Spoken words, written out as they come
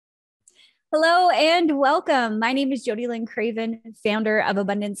Hello and welcome. My name is JodieLynn Craven, founder of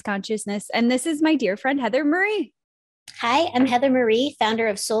Abundance Consciousness, and this is my dear friend Heather Marie. Hi, I'm Heather Marie, founder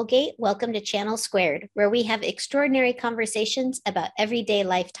of Soulgate. Welcome to Channel Squared, where we have extraordinary conversations about everyday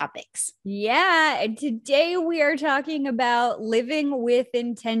life topics. Yeah, and today we are talking about living with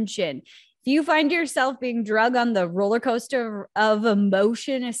intention. If you find yourself being drug on the roller coaster of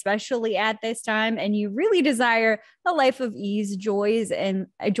emotion, especially at this time, and you really desire a life of ease, joy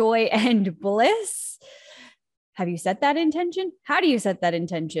and bliss, have you set that intention? How do you set that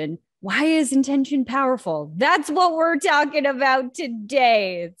intention? Why is intention powerful? That's what we're talking about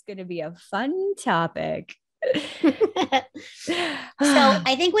today. It's going to be a fun topic. So,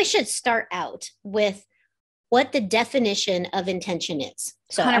 I think we should start out with what the definition of intention is.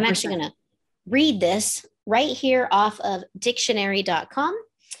 So, I'm 100%. actually going to read this right here off of dictionary.com.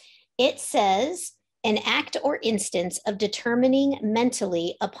 It says, an act or instance of determining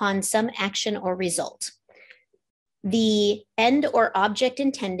mentally upon some action or result. The end or object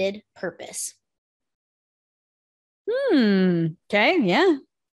intended, purpose. Okay. Yeah.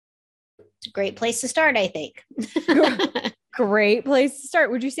 It's a great place to start, I think. Great place to start.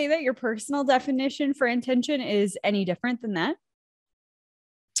 Would you say that your personal definition for intention is any different than that?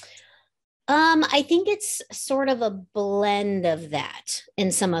 I think it's sort of a blend of that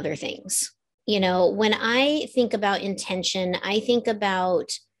and some other things. When I think about intention, I think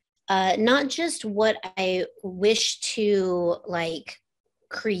about not just what I wish to like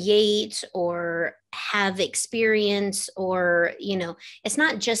create or have experience or, it's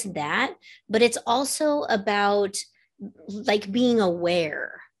not just that, but it's also about like being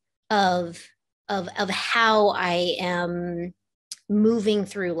aware of of how I am moving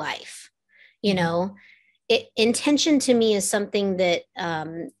through life. you Mhm. know Intention to me is something that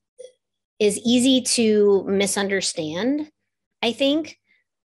is easy to misunderstand, I think.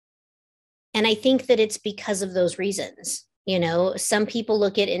 And I think that it's because of those reasons. Some people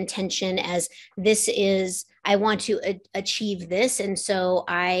look at intention as, this is, I want to achieve this, and so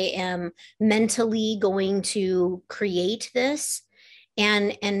I am mentally going to create this.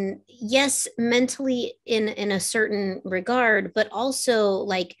 And yes, mentally in a certain regard, but also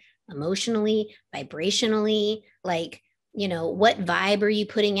like emotionally, vibrationally, like, what vibe are you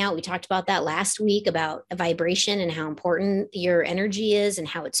putting out? We talked about that last week about a vibration and how important your energy is and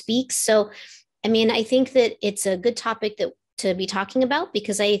how it speaks. So, I mean, I think that it's a good topic that to be talking about,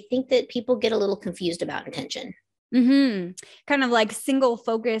 because I think that people get a little confused about intention. Kind of like single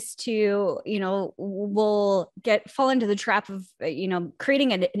focus to, will fall into the trap of,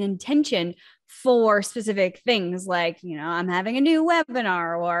 creating an intention for specific things like, I'm having a new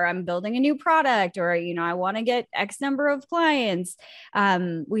webinar or I'm building a new product or, I want to get X number of clients.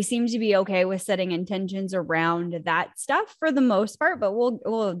 We seem to be okay with setting intentions around that stuff for the most part, but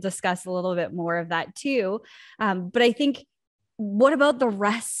we'll discuss a little bit more of that too. But I think, what about the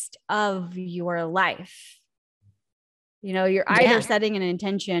rest of your life? You're either Yeah. setting an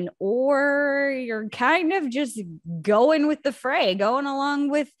intention or you're kind of just going with the fray, going along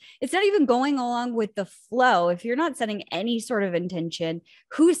with it's not even going along with the flow. If you're not setting any sort of intention,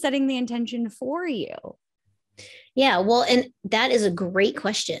 who's setting the intention for you? Yeah. Well, and that is a great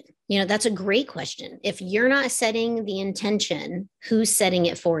question. That's a great question. If you're not setting the intention, who's setting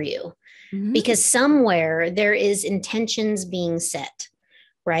it for you? Mm-hmm. Because somewhere there is intentions being set,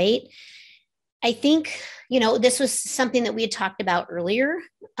 right? I think, this was something that we had talked about earlier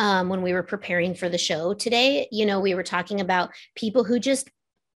when we were preparing for the show today. We were talking about people who just,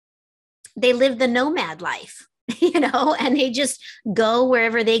 they live the nomad life, and they just go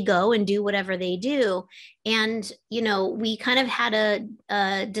wherever they go and do whatever they do. And, we kind of had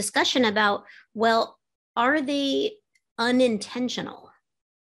a discussion about, well, are they unintentional?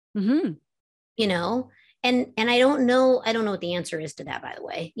 Mm-hmm. you know and I don't know what the answer is to that, by the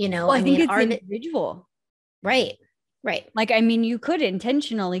way. Well, I I think mean, it's are they individual. right? Right. Like, I mean, you could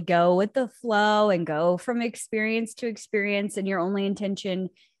intentionally go with the flow and go from experience to experience, and your only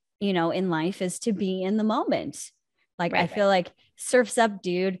intention, in life is to be in the moment. Like, I Right. feel like surfs up,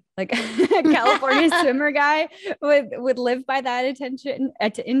 dude. Like, California swimmer guy would live by that intention,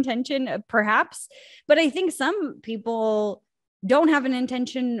 perhaps. But I think some people don't have an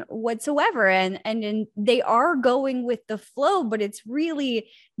intention whatsoever, and they are going with the flow, but it's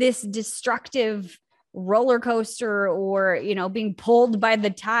really this destructive roller coaster, or being pulled by the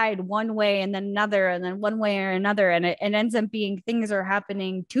tide one way and then another and then one way or another, and it ends up being things are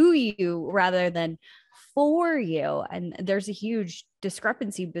happening to you rather than for you, and there's a huge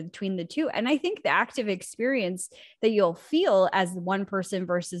discrepancy between the two. And I think the active experience that you'll feel as one person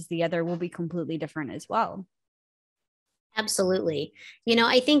versus the other will be completely different as well. Absolutely.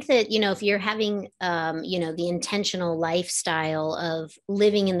 I think that, if you're having, the intentional lifestyle of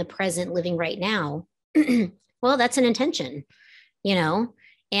living in the present, living right now, well, that's an intention, you know,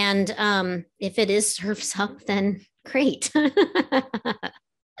 and if it is surfs up, then great.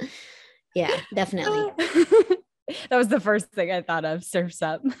 Yeah, definitely. That was the first thing I thought of, surfs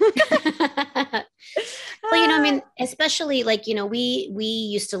up. Well, I mean, especially like, we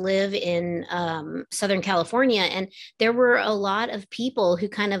used to live in Southern California, and there were a lot of people who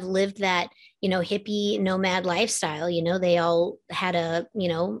kind of lived that, hippie nomad lifestyle. They all had a,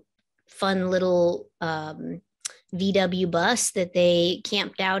 fun little VW bus that they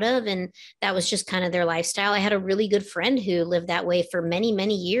camped out of, and that was just kind of their lifestyle. I had a really good friend who lived that way for many,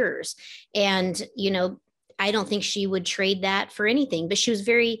 many years. And, I don't think she would trade that for anything, but she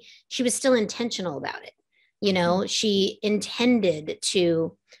was still intentional about it. She intended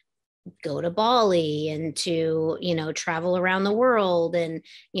to go to Bali and to, travel around the world. And,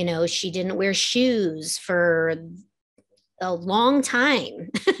 she didn't wear shoes for a long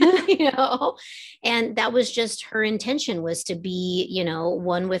time, and that was just her intention, was to be,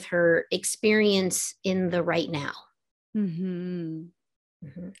 one with her experience in the right now. Mm-hmm.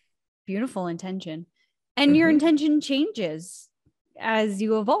 Mm-hmm. Beautiful intention. And your intention changes as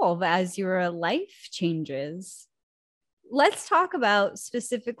you evolve, as your life changes. Let's talk about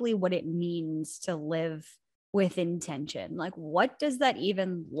specifically what it means to live with intention. Like, what does that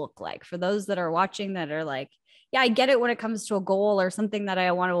even look like for those that are watching that are like, yeah, I get it when it comes to a goal or something that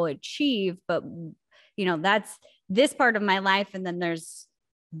I want to achieve, but that's this part of my life. And then there's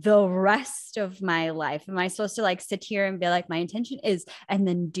the rest of my life. Am I supposed to like sit here and be like, my intention is, and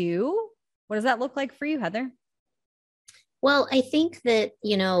then do? What does that look like for you, Heather? Well, I think that,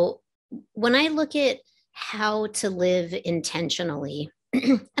 when I look at how to live intentionally,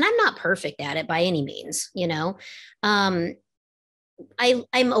 and I'm not perfect at it by any means, I'm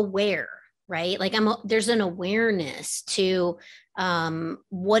aware, right? Like there's an awareness to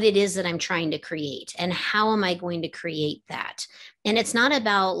what it is that I'm trying to create and how am I going to create that. And it's not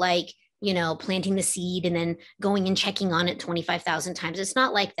about like, planting the seed and then going and checking on it 25,000 times. It's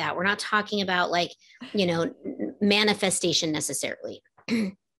not like that. We're not talking about like, manifestation necessarily.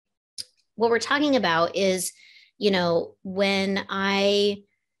 What we're talking about is, when I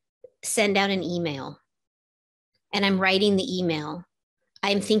send out an email and I'm writing the email,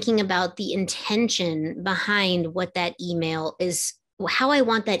 I'm thinking about the intention behind what that email is, how I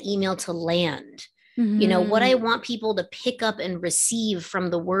want that email to land. What I want people to pick up and receive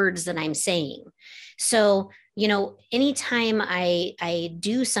from the words that I'm saying. So, anytime I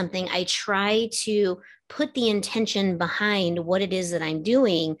do something, I try to put the intention behind what it is that I'm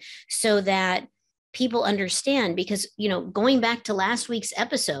doing so that people understand. Because, going back to last week's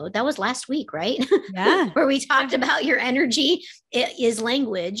episode, that was last week, right? Yeah. Where we talked about your energy is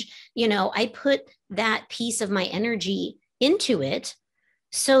language. I put that piece of my energy into it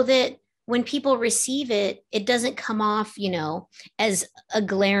so that when people receive it, it doesn't come off, as a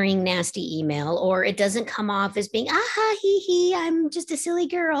glaring, nasty email, or it doesn't come off as being, he, I'm just a silly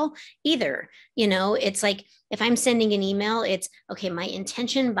girl either. It's like, if I'm sending an email, it's okay. My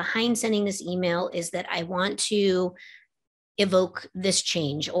intention behind sending this email is that I want to evoke this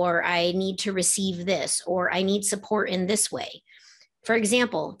change, or I need to receive this, or I need support in this way. For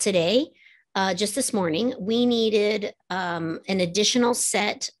example, today, just this morning, we needed an additional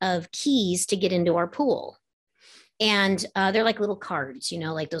set of keys to get into our pool. And they're like little cards,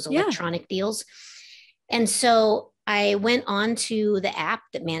 like those electronic deals. And so I went on to the app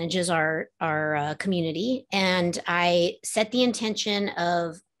that manages our community, and I set the intention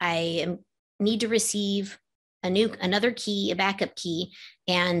of I need to receive another key, a backup key,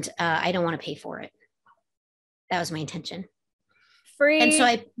 and I don't want to pay for it. That was my intention. Free. And so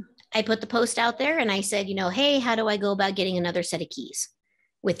I put the post out there and I said, hey, how do I go about getting another set of keys?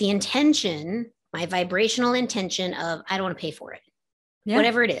 With the intention, my vibrational intention of, I don't want to pay for it. Yeah.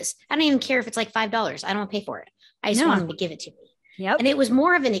 Whatever it is. I don't even care if it's like $5. I don't want to pay for it. I just want them to give it to me. Yep. And it was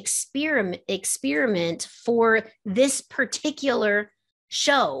more of an experiment for this particular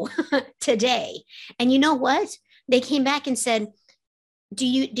show today. And you know what? They came back and said,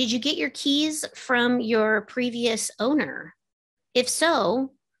 did you get your keys from your previous owner? If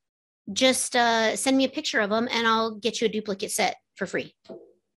so, just send me a picture of them and I'll get you a duplicate set for free.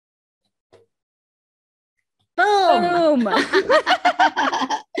 Boom. And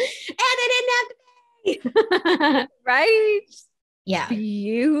I didn't have to pay. Right? Yeah.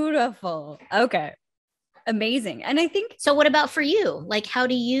 Beautiful. Okay. Amazing. And I think, so what about for you? Like,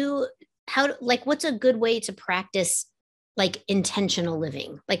 what's a good way to practice like intentional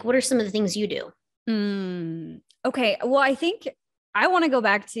living? Like, what are some of the things you do? Okay. Well, I think I want to go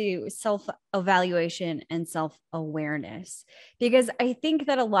back to self-evaluation and self-awareness, because I think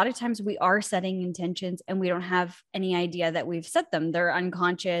that a lot of times we are setting intentions and we don't have any idea that we've set them. They're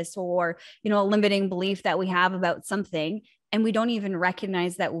unconscious, or, a limiting belief that we have about something, and we don't even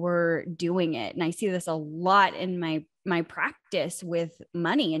recognize that we're doing it. And I see this a lot in my practice with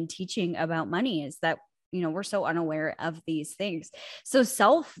money and teaching about money, is that we're so unaware of these things. So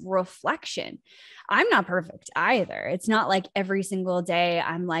self-reflection, I'm not perfect either. It's not like every single day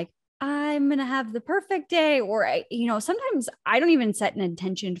I'm like, I'm going to have the perfect day. Or, sometimes I don't even set an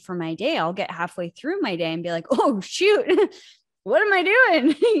intention for my day. I'll get halfway through my day and be like, oh, shoot, what am I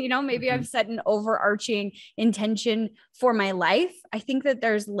doing? Maybe I've set an overarching intention for my life. I think that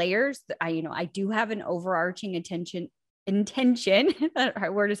there's layers. I do have an overarching intention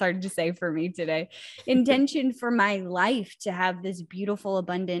that word is hard to say for me today, intention for my life to have this beautiful,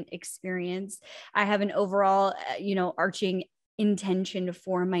 abundant experience. I have an overall arching intention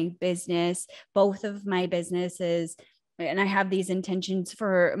for my business, both of my businesses, and I have these intentions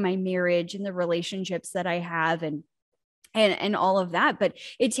for my marriage and the relationships that I have, and all of that. But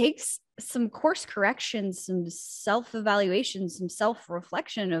it takes some course corrections, some self-evaluation, some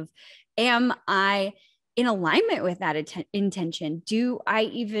self-reflection of, am I in alignment with that intention? Do I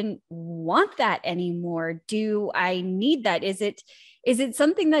even want that anymore? Do I need that? Is it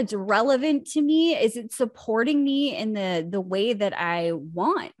something that's relevant to me? Is it supporting me in the way that I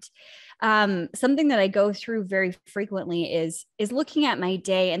want? Something that I go through very frequently is looking at my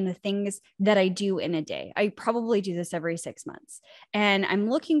day and the things that I do in a day. I probably do this every 6 months, and I'm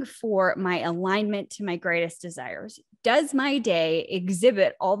looking for my alignment to my greatest desires. Does my day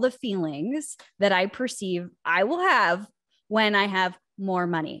exhibit all the feelings that I perceive I will have when I have more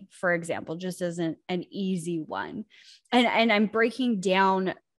money, for example, just as an easy one? And I'm breaking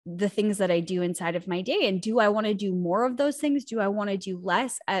down the things that I do inside of my day. And do I want to do more of those things? Do I want to do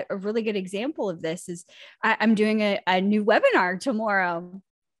less? A really good example of this is I'm doing a new webinar tomorrow.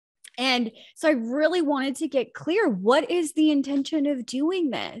 And so I really wanted to get clear. What is the intention of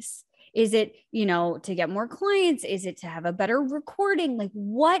doing this? Is it, to get more clients? Is it to have a better recording? Like,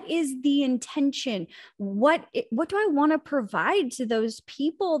 what is the intention? What do I want to provide to those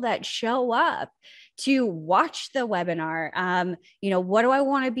people that show up to watch the webinar? What do I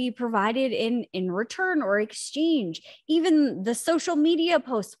want to be provided in return or exchange? Even the social media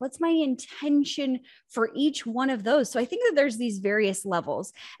posts, what's my intention for each one of those? So I think that there's these various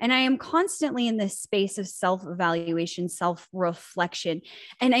levels, and I am constantly in this space of self-evaluation, self-reflection.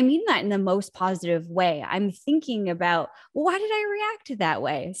 And I mean that in the most positive way. I'm thinking about, well, why did I react that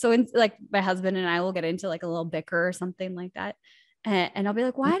way? So like my husband and I will get into like a little bicker or something like that. And I'll be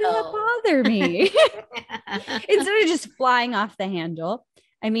like, why did that bother me? Instead of just flying off the handle.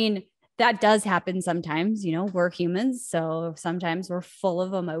 I mean, that does happen sometimes, we're humans. So sometimes we're full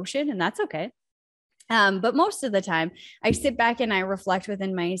of emotion, and that's okay. But most of the time I sit back and I reflect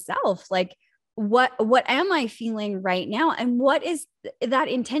within myself, like, what am I feeling right now? And what is that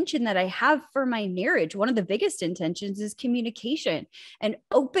intention that I have for my marriage? One of the biggest intentions is communication and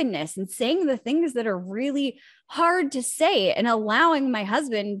openness, and saying the things that are really hard to say, and allowing my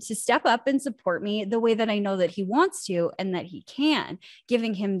husband to step up and support me the way that I know that he wants to and that he can,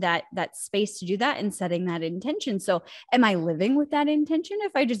 giving him that space to do that and setting that intention. So am I living with that intention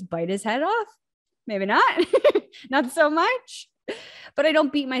if I just bite his head off? Maybe not. Not so much. But I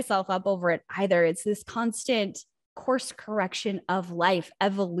don't beat myself up over it either. It's this constant course correction of life,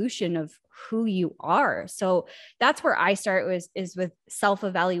 evolution of who you are. So that's where I start is with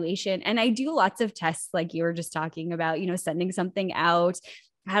self-evaluation. And I do lots of tests, like you were just talking about, sending something out.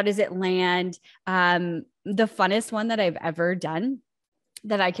 How does it land? The funnest one that I've ever done,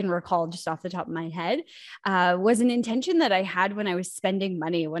 that I can recall just off the top of my head, was an intention that I had when I was spending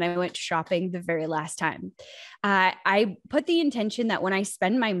money, when I went shopping the very last time. I put the intention that when I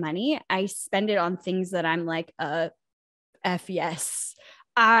spend my money, I spend it on things that I'm like, F yes,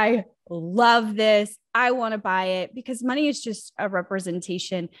 I love this. I want to buy it, because money is just a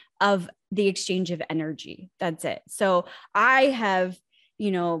representation of the exchange of energy. That's it. So I have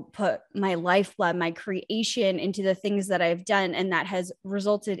put my lifeblood, my creation into the things that I've done, and that has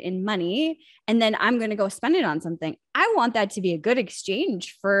resulted in money. And then I'm going to go spend it on something. I want that to be a good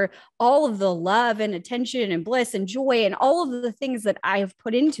exchange for all of the love and attention and bliss and joy and all of the things that I have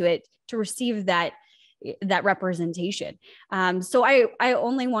put into it to receive that representation. So I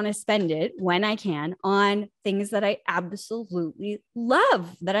only want to spend it when I can on things that I absolutely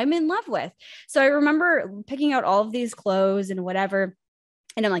love, that I'm in love with. So I remember picking out all of these clothes and whatever.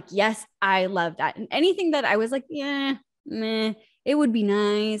 And I'm like, yes, I love that. And anything that I was like, yeah, meh, it would be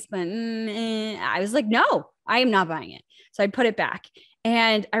nice, but I was like, no, I am not buying it. So I put it back.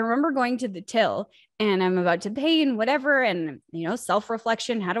 And I remember going to the till and I'm about to pay and whatever. And,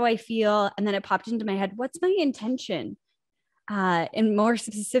 self-reflection, how do I feel? And then it popped into my head, what's my intention? And more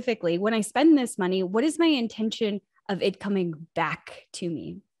specifically, when I spend this money, what is my intention of it coming back to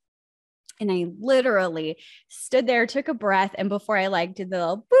me? And I literally stood there, took a breath. And before I did the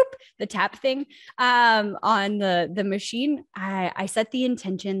little boop, the tap thing on the machine, I set the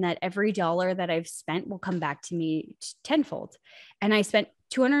intention that every dollar that I've spent will come back to me tenfold. And I spent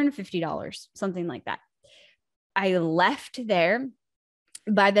 $250, something like that. I left there.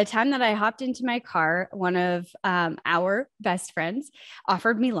 By the time that I hopped into my car, one of our best friends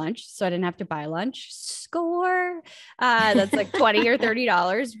offered me lunch. So I didn't have to buy lunch. Score. That's like $20 or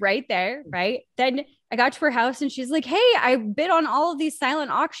 $30 right there. Right. Then I got to her house and she's like, hey, I bid on all of these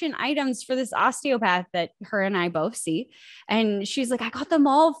silent auction items for this osteopath that her and I both see. And she's like, I got them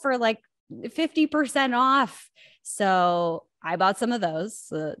all for 50% off. So I bought some of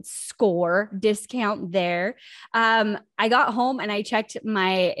those, score discount there. I got home and I checked in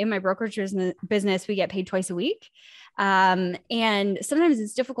my brokerage business, we get paid twice a week. And sometimes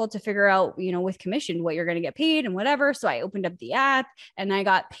it's difficult to figure out, with commission, what you're going to get paid and whatever. So I opened up the app and I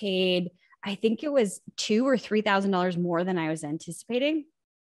got paid, I think it was $2,000 or $3,000 more than I was anticipating.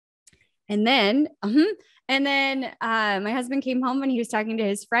 And then, my husband came home and he was talking to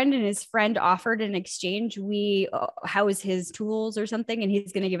his friend and his friend offered an exchange. We house his tools or something. And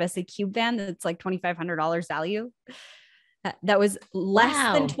he's going to give us a cube van that's like $2,500 value. That was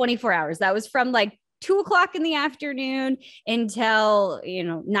less than 24 hours. That was from 2:00 in the afternoon until,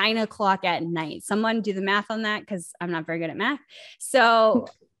 9:00 at night. Someone do the math on that, 'cause I'm not very good at math. So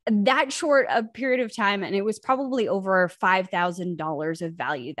that short a period of time, and it was probably over $5,000 of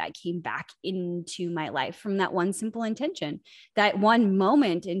value that came back into my life from that one simple intention, that one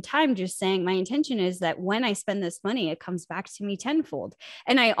moment in time, just saying my intention is that when I spend this money, it comes back to me tenfold.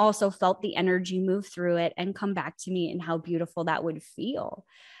 And I also felt the energy move through it and come back to me and how beautiful that would feel.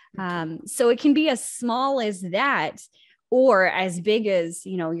 So it can be as small as that, or as big as,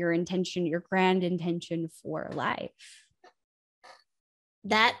 your intention, your grand intention for life.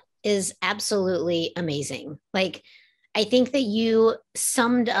 That is absolutely amazing. I think that you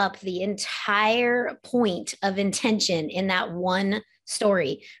summed up the entire point of intention in that one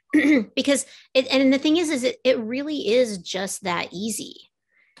story because and the thing is it really is just that easy,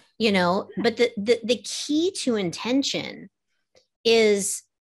 but the key to intention is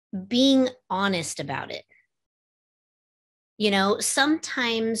being honest about it.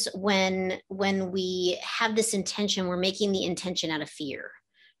 Sometimes when we have this intention, we're making the intention out of fear,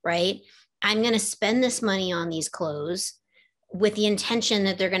 right? I'm going to spend this money on these clothes with the intention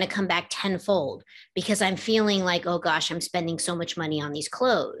that they're going to come back tenfold because I'm feeling like, oh gosh, I'm spending so much money on these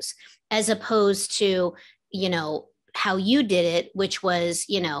clothes, as opposed to, how you did it, which was,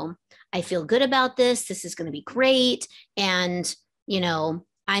 I feel good about this. This is going to be great. And,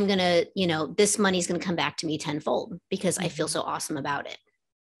 I'm going to, this money's going to come back to me tenfold because I feel so awesome about it.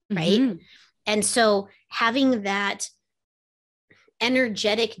 Right. Mm-hmm. And so having that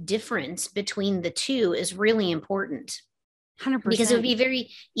energetic difference between the two is really important. 100%. Because it would be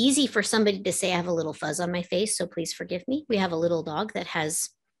very easy for somebody to say, I have a little fuzz on my face, so please forgive me. We have a little dog that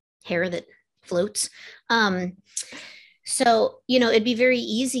has hair that floats. So, it'd be very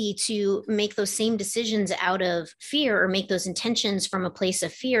easy to make those same decisions out of fear or make those intentions from a place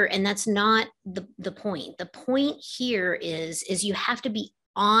of fear. And that's not the point. The point here is you have to be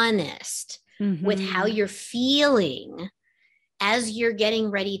honest with how you're feeling as you're getting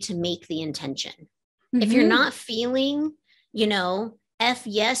ready to make the intention. If you're not feeling, F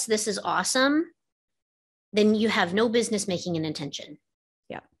yes, this is awesome, then you have no business making an intention.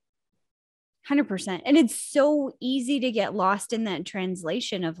 100%. And it's so easy to get lost in that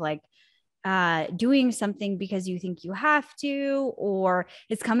translation of doing something because you think you have to, or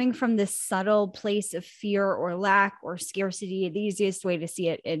it's coming from this subtle place of fear or lack or scarcity. The easiest way to see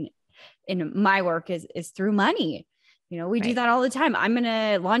it in my work is through money. We do that all the time. I'm going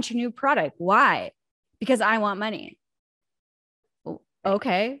to launch a new product. Why? Because I want money.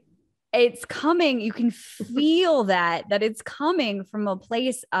 Okay. It's coming. You can feel that it's coming from a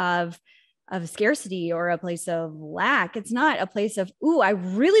place of scarcity or a place of lack. It's not a place of, ooh, I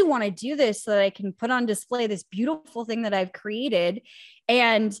really want to do this so that I can put on display this beautiful thing that I've created.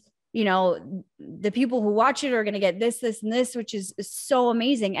 And, the people who watch it are going to get this, and this, which is so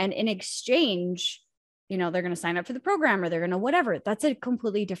amazing. And in exchange, they're going to sign up for the program or they're going to whatever. That's a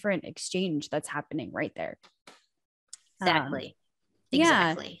completely different exchange that's happening right there. Exactly.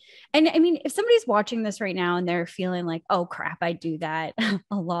 Yeah. Exactly. And I mean, if somebody's watching this right now and they're feeling like, oh crap, I do that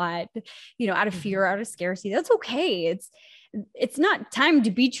a lot, out of fear, out of scarcity, that's okay. It's not time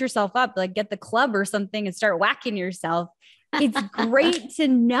to beat yourself up, like get the club or something and start whacking yourself. It's great to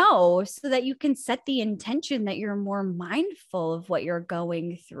know so that you can set the intention that you're more mindful of what you're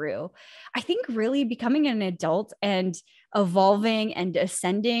going through. I think really becoming an adult and evolving and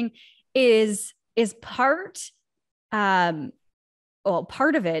ascending is part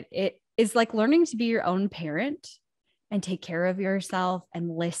part of it is like learning to be your own parent and take care of yourself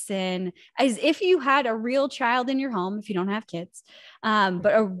and listen as if you had a real child in your home, if you don't have kids.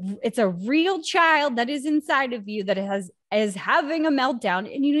 It's a real child that is inside of you that is having a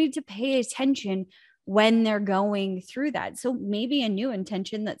meltdown, and you need to pay attention when they're going through that. So maybe a new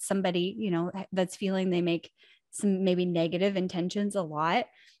intention that somebody, that's feeling they make some maybe negative intentions a lot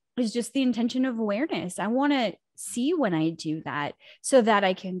is just the intention of awareness. I want to see when I do that so that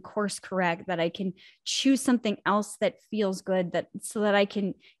I can course correct, that I can choose something else that feels good, so that I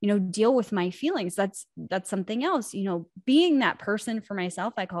can, deal with my feelings. That's something else, being that person for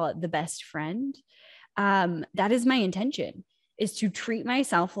myself. I call it the best friend. That is my intention, is to treat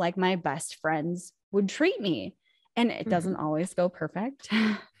myself like my best friends would treat me. And it doesn't always go perfect.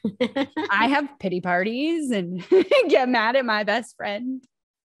 I have pity parties and get mad at my best friend.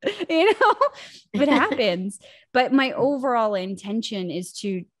 It happens. But my overall intention is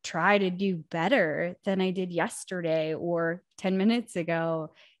to try to do better than I did yesterday or 10 minutes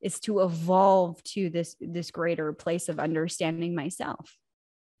ago, is to evolve to this greater place of understanding myself.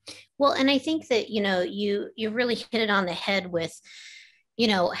 Well, and I think that, you really hit it on the head with,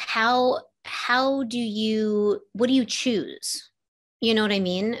 what do you choose? You know what I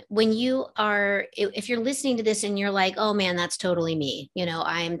mean? When if you're listening to this and you're like, oh man, that's totally me.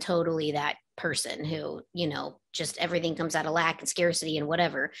 I am totally that person who, just everything comes out of lack and scarcity and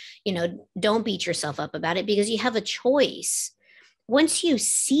whatever, don't beat yourself up about it, because you have a choice. Once you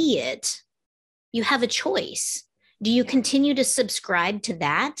see it, you have a choice. Do you continue to subscribe to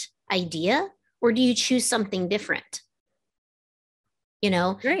that idea, or do you choose something different?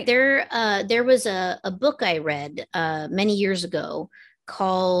 Right. There was a book I read many years ago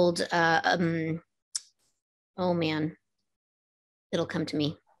called, oh man, it'll come to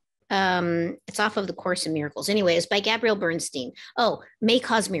me. It's off of the Course in Miracles. Anyway, it's by Gabrielle Bernstein. Oh, May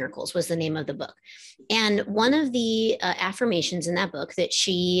Cause Miracles was the name of the book. And one of the affirmations in that book that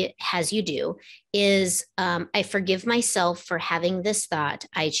she has you do is, I forgive myself for having this thought.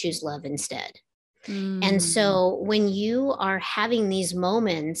 I choose love instead. And so when you are having these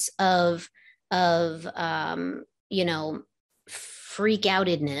moments of freak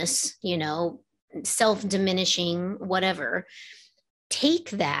outedness, self-diminishing, whatever, take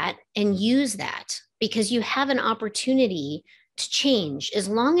that and use that, because you have an opportunity to change. As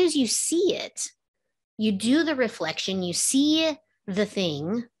long as you see it, you do the reflection, you see the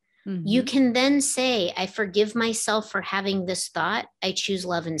thing, you can then say, I forgive myself for having this thought. I choose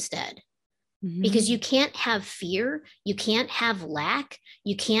love instead. Because you can't have fear, you can't have lack,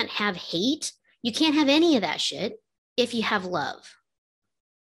 you can't have hate, you can't have any of that shit if you have love.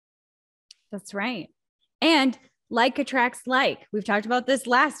 That's right. And like attracts like. We've talked about this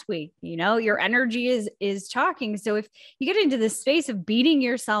last week. Your energy is talking. So if you get into this space of beating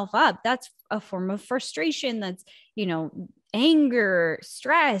yourself up, that's a form of frustration. That's, anger,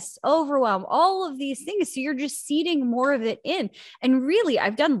 stress, overwhelm, all of these things. So you're just seeding more of it in. And really,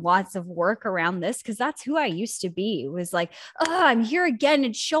 I've done lots of work around this, because that's who I used to be. It was like, oh, I'm here again.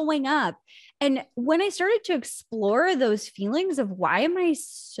 It's showing up. And when I started to explore those feelings of why am I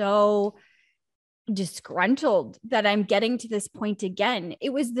so disgruntled that I'm getting to this point again, it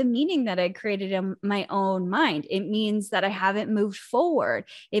was the meaning that I created in my own mind. It means that I haven't moved forward.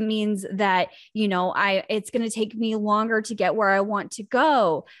 It means that, it's going to take me longer to get where I want to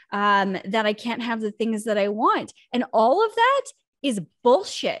go, that I can't have the things that I want. And all of that is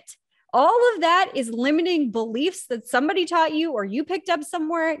bullshit. All of that is limiting beliefs that somebody taught you or you picked up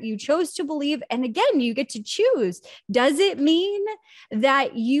somewhere, you chose to believe. And again, you get to choose. Does it mean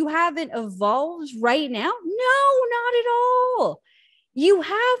that you haven't evolved right now? No, not at all. You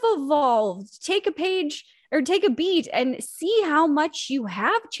have evolved. Take a page or take a beat and see how much you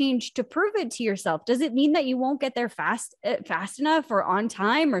have changed to prove it to yourself. Does it mean that you won't get there fast enough or on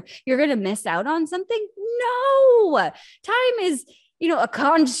time, or you're going to miss out on something? No, time is a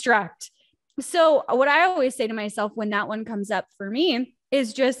construct. So what I always say to myself when that one comes up for me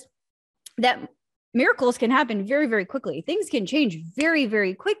is just that miracles can happen very, very quickly. Things can change very,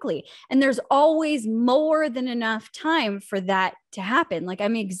 very quickly. And there's always more than enough time for that to happen. Like,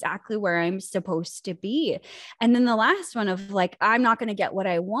 I'm exactly where I'm supposed to be. And then the last one of like, I'm not going to get what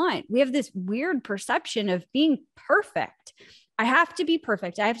I want. We have this weird perception of being perfect. I have to be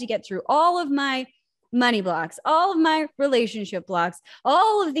perfect. I have to get through all of my money blocks, all of my relationship blocks,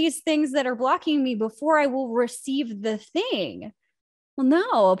 all of these things that are blocking me before I will receive the thing. Well,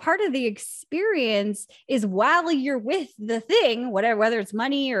 no, a part of the experience is while you're with the thing, whatever, whether it's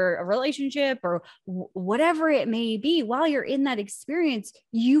money or a relationship or whatever it may be, while you're in that experience,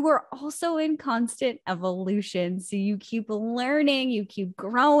 you are also in constant evolution. So you keep learning, you keep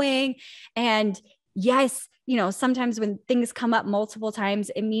growing. And yes, sometimes when things come up multiple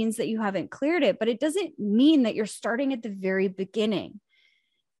times, it means that you haven't cleared it, but it doesn't mean that you're starting at the very beginning.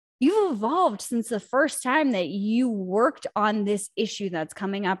 You've evolved since the first time that you worked on this issue that's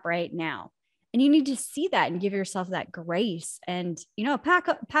coming up right now. And you need to see that and give yourself that grace and,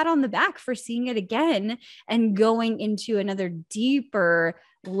 pat on the back for seeing it again and going into another deeper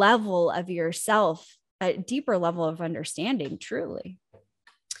level of yourself, a deeper level of understanding, truly.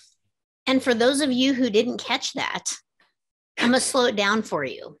 And for those of you who didn't catch that, I'm going to slow it down for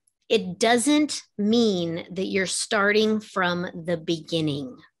you. It doesn't mean that you're starting from the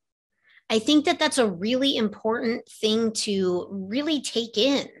beginning. I think that that's a really important thing to really take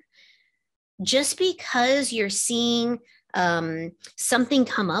in. Just because you're seeing something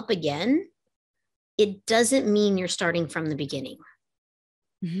come up again, it doesn't mean you're starting from the beginning.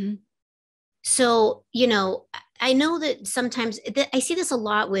 Mm-hmm. So, I know that sometimes I see this a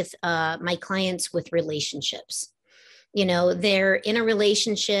lot with my clients with relationships. They're in a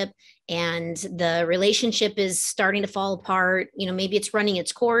relationship and the relationship is starting to fall apart. Maybe it's running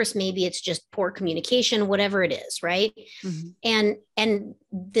its course, maybe it's just poor communication, whatever it is, right? Mm-hmm. And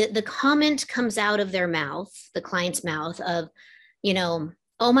the comment comes out of their mouth, the client's mouth of,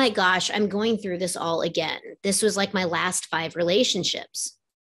 oh my gosh, I'm going through this all again. This was like my last 5 relationships.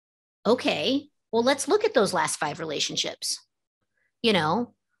 Okay, well, let's look at those last 5 relationships.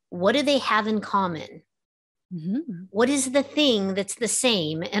 What do they have in common? Mm-hmm. What is the thing that's the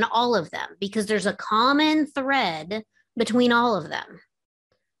same in all of them? Because there's a common thread between all of them,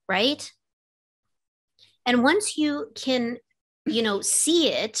 right? And once you can, see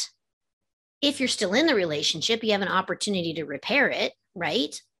it, if you're still in the relationship, you have an opportunity to repair it,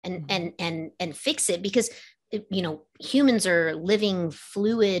 right? And fix it, because humans are living,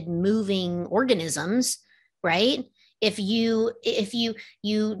 fluid, moving organisms, right? If you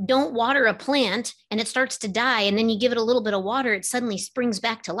don't water a plant and it starts to die and then you give it a little bit of water, it suddenly springs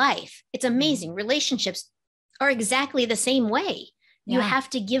back to life. It's amazing. Relationships are exactly the same way. Yeah. You have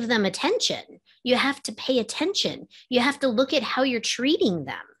to give them attention. You have to pay attention. You have to look at how you're treating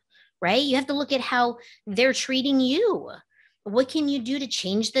them, right? You have to look at how they're treating you. What can you do to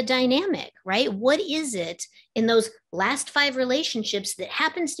change the dynamic, right? What is it in those last 5 relationships that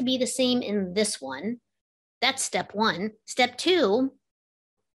happens to be the same in this one? That's step 1. Step 2,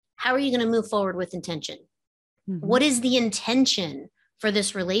 how are you going to move forward with intention? Mm-hmm. What is the intention for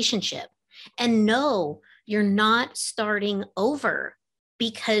this relationship? And no, you're not starting over,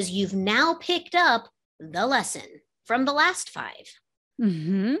 because you've now picked up the lesson from the last 5.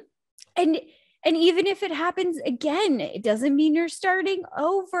 Mm-hmm. And even if it happens again, it doesn't mean you're starting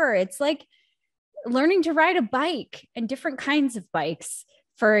over. It's like learning to ride a bike and different kinds of bikes.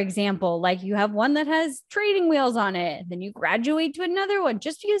 For example, like you have one that has training wheels on it, then you graduate to another one.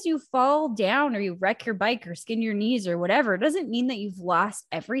 Just because you fall down or you wreck your bike or skin your knees or whatever, doesn't mean that you've lost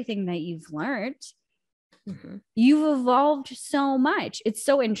everything that you've learned. Mm-hmm. You've evolved so much. It's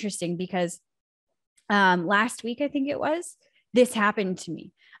so interesting because last week, I think it was, this happened to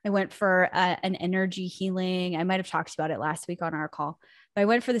me. I went for an energy healing. I might've talked about it last week on our call, but I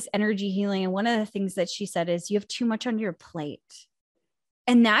went for this energy healing. And one of the things that she said is, you have too much on your plate.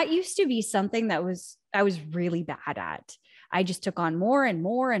 And that used to be something that I was really bad at. I just took on more and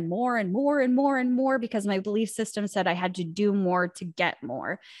more and more and more and more and more because my belief system said I had to do more to get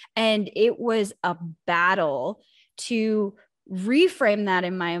more. And it was a battle to reframe that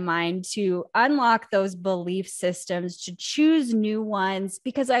in my mind, to unlock those belief systems, to choose new ones,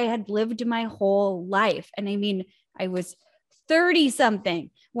 because I had lived my whole life. And I mean, I was 30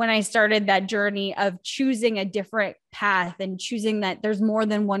 something when I started that journey of choosing a different path and choosing that there's more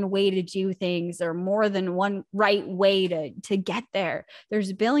than one way to do things, or more than one right way to get there.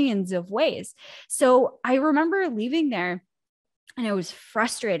 There's billions of ways. So I remember leaving there and I was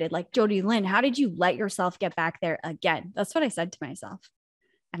frustrated. Like, JodieLynn, how did you let yourself get back there again? That's what I said to myself.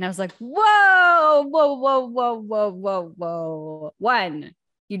 And I was like, whoa, whoa, whoa, whoa, whoa, whoa, whoa. 1,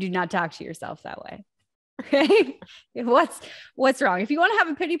 You do not talk to yourself that way. Okay. What's wrong? If you want to have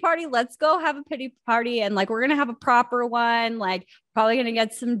a pity party, let's go have a pity party. And like, we're going to have a proper one, like probably going to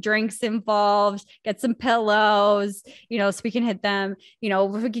get some drinks involved, get some pillows, so we can hit them,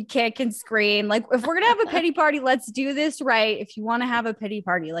 if we can kick and scream, like if we're going to have a pity party, let's do this right. If you want to have a pity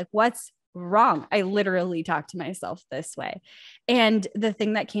party, like what's wrong? I literally talk to myself this way. And the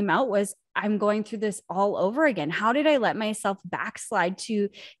thing that came out was, I'm going through this all over again. How did I let myself backslide to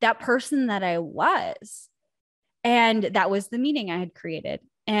that person that I was? And that was the meaning I had created.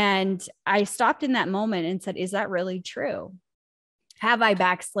 And I stopped in that moment and said, is that really true? Have I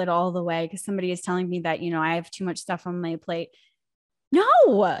backslid all the way? Because somebody is telling me that, I have too much stuff on my plate.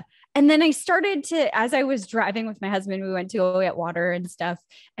 No. And then I started to, as I was driving with my husband, we went to go get water and stuff.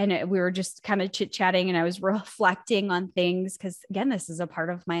 And we were just kind of chit chatting, and I was reflecting on things. Cause again, this is a part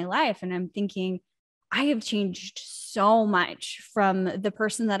of my life. And I'm thinking, I have changed so much from the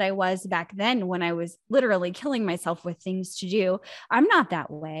person that I was back then when I was literally killing myself with things to do. I'm not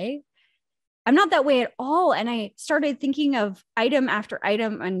that way. I'm not that way at all. And I started thinking of item after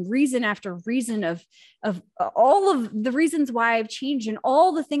item and reason after reason of all of the reasons why I've changed and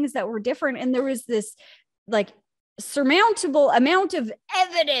all the things that were different. And there was this like surmountable amount of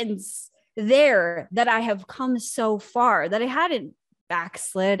evidence there that I have come so far, that I hadn't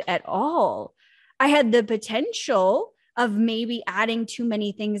backslid at all. I had the potential of maybe adding too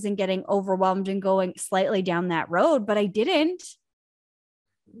many things and getting overwhelmed and going slightly down that road, but I didn't.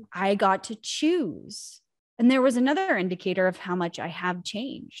 I got to choose. And there was another indicator of how much I have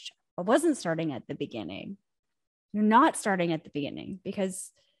changed. I wasn't starting at the beginning. You're not starting at the beginning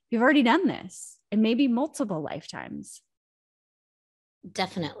because you've already done this, and maybe multiple lifetimes.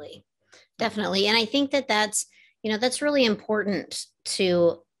 Definitely. And I think that that's really important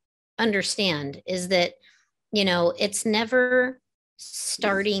to understand, is that, it's never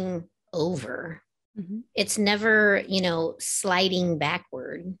starting over. Mm-hmm. It's never, sliding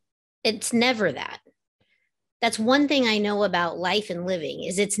backward. It's never that. That's one thing I know about life and living,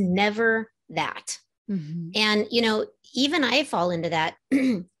 is it's never that. Mm-hmm. And, even I fall into that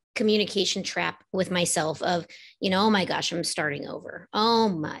communication trap with myself of, oh my gosh, I'm starting over. Oh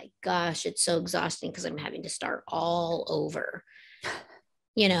my gosh, it's so exhausting because I'm having to start all over,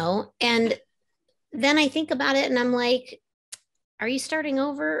 and then I think about it and I'm like, are you starting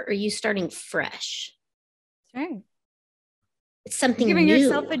over or are you starting fresh? Right. It's something You're giving new.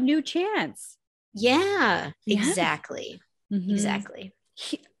 yourself a new chance. Yeah, exactly. Mm-hmm. Exactly.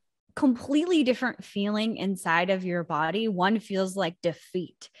 Completely different feeling inside of your body. One feels like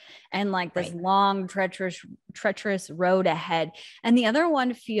defeat and like this long, treacherous road ahead. And the other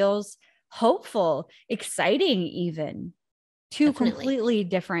one feels hopeful, exciting, even. Two completely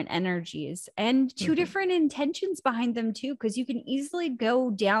different energies and two different intentions behind them too, because you can easily go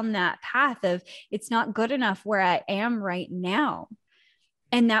down that path of it's not good enough where I am right now.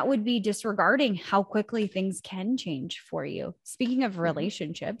 And that would be disregarding how quickly things can change for you. Speaking of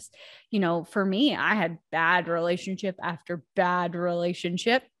relationships, for me, I had bad relationship after bad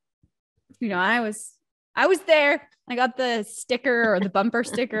relationship. I was there. I got the sticker or the bumper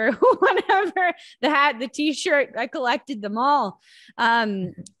sticker, whatever, the hat, the t-shirt, I collected them all.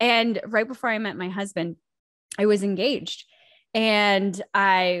 And right before I met my husband, I was engaged, and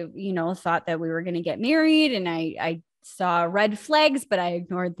I, thought that we were going to get married, and I saw red flags, but I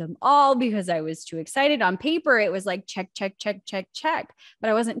ignored them all because I was too excited. On paper, it was like, check, check, check, check, check, but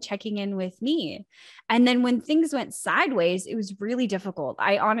I wasn't checking in with me. And then when things went sideways, it was really difficult.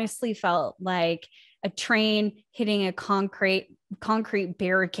 I honestly felt like a train hitting a concrete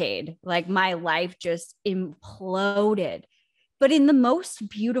barricade. Like my life just imploded, but in the most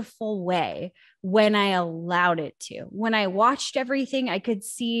beautiful way when I allowed it to. When I watched everything, I could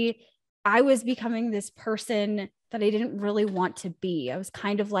see I was becoming this person that I didn't really want to be. I was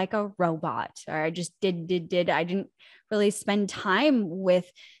kind of like a robot, or I just did. I didn't really spend time with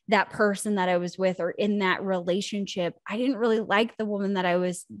that person that I was with or in that relationship. I didn't really like the woman that I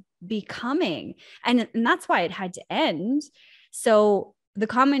was becoming. And that's why it had to end. So the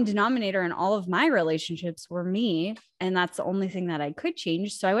common denominator in all of my relationships were me. And that's the only thing that I could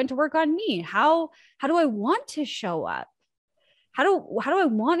change. So I went to work on me. How do I want to show up? How do I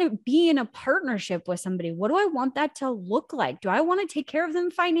want to be in a partnership with somebody? What do I want that to look like? Do I want to take care of them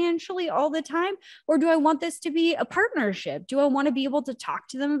financially all the time? Or do I want this to be a partnership? Do I want to be able to talk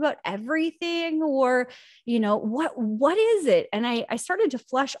to them about everything? Or, what is it? And I started to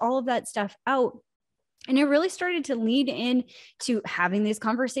flesh all of that stuff out. And I really started to lead in to having these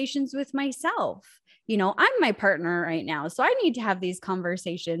conversations with myself. I'm my partner right now. So I need to have these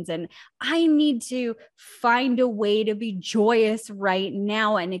conversations and I need to find a way to be joyous right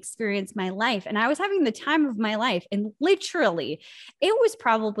now and experience my life. And I was having the time of my life. And literally, it was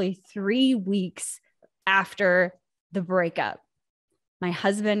probably 3 weeks after the breakup. My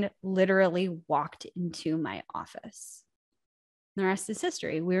husband literally walked into my office. The rest is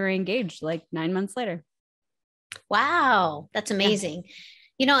history. We were engaged like 9 months later. Wow, that's amazing.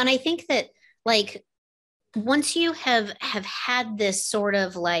 Yeah. And I think that like once you have had this sort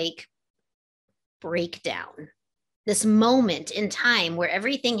of like breakdown, this moment in time where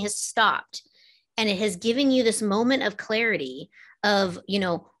everything has stopped and it has given you this moment of clarity of,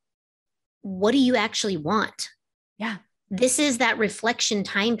 what do you actually want? Yeah. This is that reflection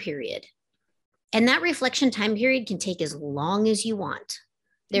time period. And that reflection time period can take as long as you want.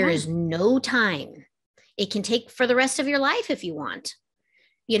 There is no time. It can take for the rest of your life if you want.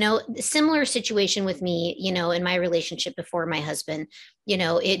 Similar situation with me, in my relationship before my husband,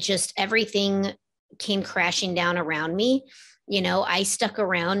 it just everything came crashing down around me. I stuck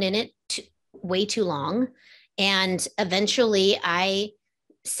around in it way too long. And eventually I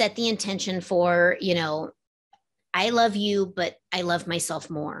set the intention for, I love you, but I love myself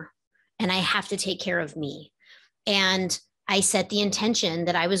more. And I have to take care of me. And I set the intention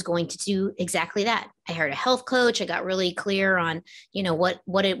that I was going to do exactly that. I hired a health coach. I got really clear on,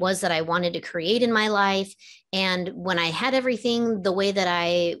 what it was that I wanted to create in my life. And when I had everything the way that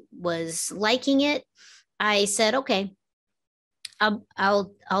I was liking it, I said, okay,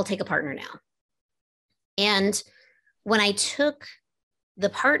 I'll take a partner now. And when I took the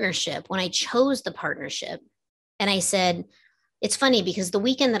partnership, when I chose the partnership, and I said, it's funny because the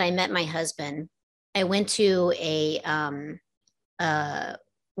weekend that I met my husband, I went to a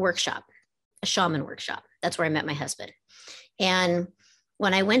workshop, a shaman workshop. That's where I met my husband. And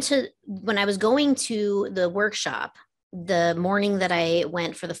when I was going to the workshop, the morning that I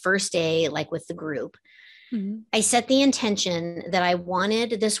went for the first day, like with the group, I set the intention that I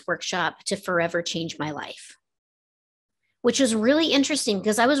wanted this workshop to forever change my life, which was really interesting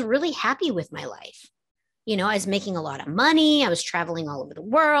because I was really happy with my life. I was making a lot of money. I was traveling all over the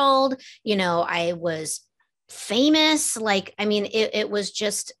world. I was famous. It was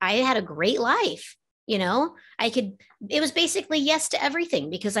just, I had a great life. It was basically yes to everything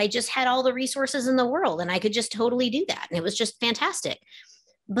because I just had all the resources in the world and I could just totally do that. And it was just fantastic.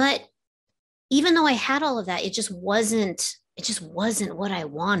 But even though I had all of that, it just wasn't what I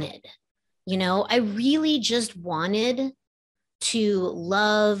wanted. I really just wanted to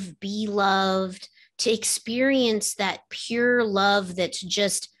love, be loved, to experience that pure love that's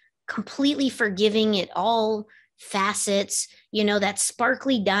just completely forgiving at all facets, that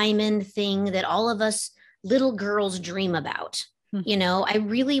sparkly diamond thing that all of us little girls dream about. I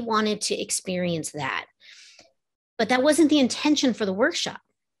really wanted to experience that. But that wasn't the intention for the workshop.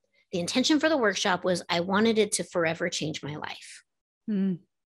 The intention for the workshop was I wanted it to forever change my life. And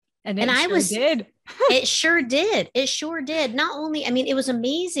it did. It sure did. It sure did. Not only, it was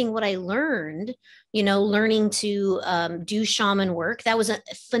amazing what I learned, learning to do shaman work. That was a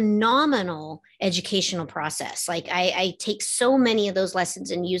phenomenal educational process. Like I take so many of those lessons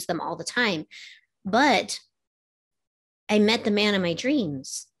and use them all the time. But I met the man of my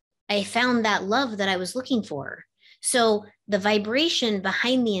dreams. I found that love that I was looking for. So the vibration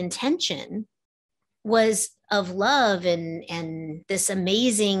behind the intention was of love and this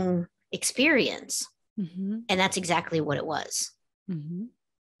amazing experience. And that's exactly what it was.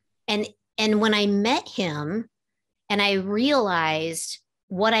 And when I met him and I realized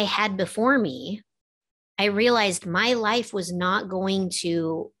what I had before me, I realized my life was not going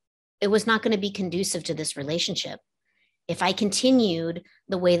to be conducive to this relationship. If I continued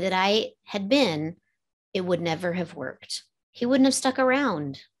the way that I had been, it would never have worked. He wouldn't have stuck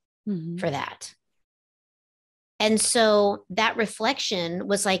around for that. And so that reflection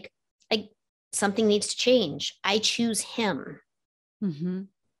was like something needs to change. I choose him.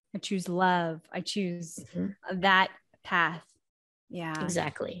 I choose love. I choose that path. Yeah.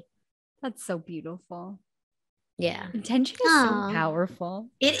 Exactly. That's so beautiful. Yeah. Intention is so powerful.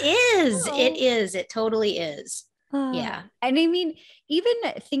 It is. Oh. It is. It totally is. Yeah. And even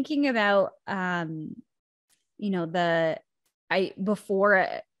thinking about,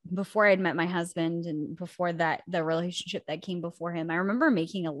 before I'd met my husband and before that, the relationship that came before him, I remember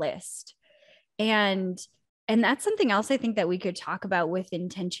making a list. And that's something else I think that we could talk about with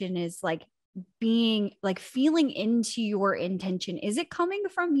intention is like being like feeling into your intention. Is it coming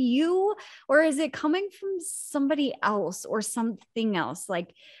from you or is it coming from somebody else or something else?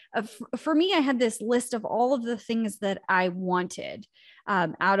 Like for me, I had this list of all of the things that I wanted.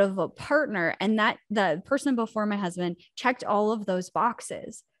 out of a partner. And that the person before my husband checked all of those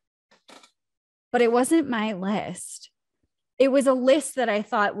boxes, but it wasn't my list. It was a list that I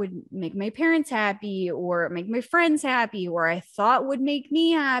thought would make my parents happy or make my friends happy, or I thought would make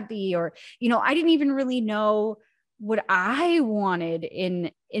me happy. Or, I didn't even really know what I wanted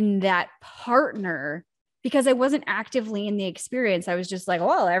in that partner because I wasn't actively in the experience. I was just like,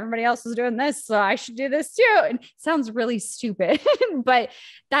 well, everybody else is doing this, so I should do this too. And it sounds really stupid, but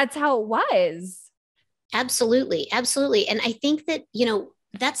that's how it was. Absolutely. Absolutely. And I think that,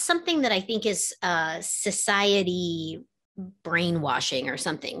 that's something that I think is society brainwashing or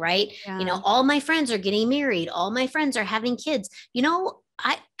something, right? Yeah. All my friends are getting married. All my friends are having kids.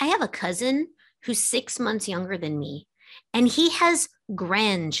 I have a cousin who's 6 months younger than me, and he has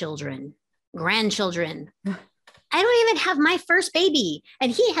grandchildren. I don't even have my first baby,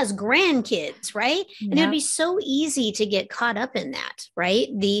 and he has grandkids, right? Yeah. And it would be so easy to get caught up in that, right?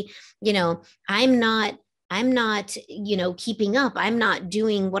 I'm not, keeping up. I'm not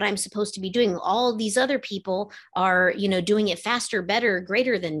doing what I'm supposed to be doing. All these other people are, doing it faster, better,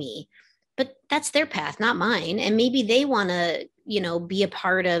 greater than me. But that's their path, not mine. And maybe they want to, be a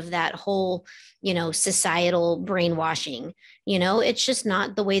part of that whole, societal brainwashing. It's just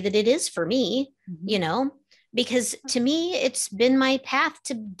not the way that it is for me, because to me, it's been my path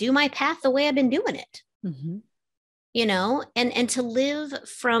to do my path the way I've been doing it. Mm-hmm. And to live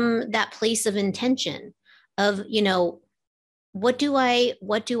from that place of intention of, what do I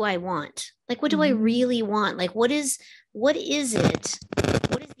want? Like, what do I really want? Like, what is it? What is the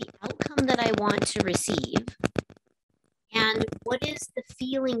outcome that I want to receive? And what is the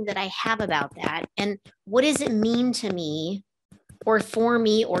feeling that I have about that? And what does it mean to me or for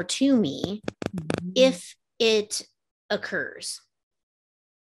me or to me if it occurs?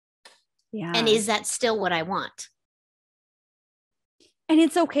 Yeah. And is that still what I want? And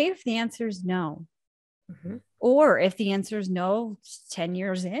it's okay if the answer is no. Mm-hmm. Or if the answer is no, 10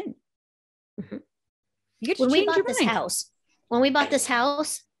 years in. Mm-hmm. You get to when we bought this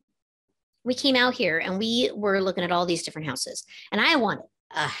house, we came out here and we were looking at all these different houses. And I wanted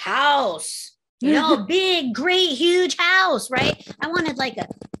a house, big, great, huge house, right? I wanted like a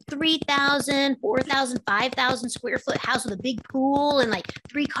 3,000, 4,000, 5,000 square foot house with a big pool and like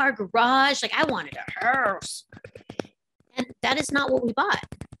 3-car garage. Like, I wanted a house. And that is not what we bought.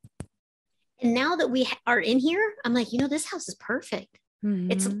 And now that we are in here, I'm like, this house is perfect.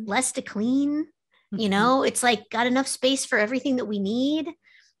 Mm-hmm. It's less to clean. Mm-hmm. It's like got enough space for everything that we need.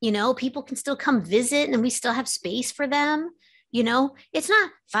 People can still come visit and we still have space for them. It's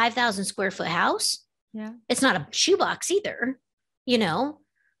not 5,000 square foot house. Yeah. It's not a shoebox either,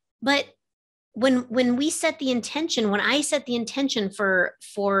 but when we set the intention, when I set the intention for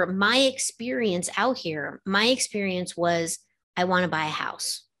my experience out here, my experience was, I want to buy a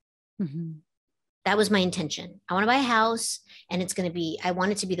house. Mm-hmm. That was my intention. I want to buy a house, and I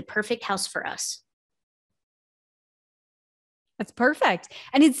want it to be the perfect house for us. That's perfect.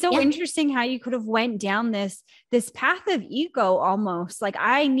 And it's so interesting how you could have went down this path of ego almost. Like,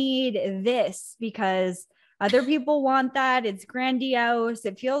 I need this because other people want that. It's grandiose.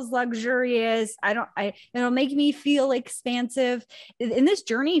 It feels luxurious. It'll make me feel expansive. In this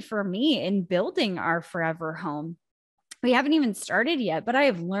journey for me in building our forever home, we haven't even started yet, but I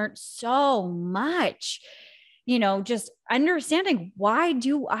have learned so much, just understanding, why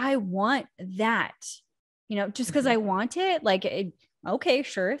do I want that? Just because I want it, okay,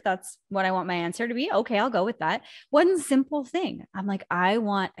 sure. If that's what I want my answer to be, okay, I'll go with that. One simple thing. I'm like, I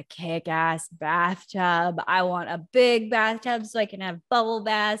want a kick-ass bathtub. I want a big bathtub so I can have bubble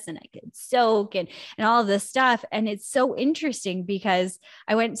baths and I can soak and all of this stuff. And it's so interesting because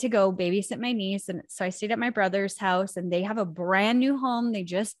I went to go babysit my niece. And so I stayed at my brother's house, and they have a brand new home. They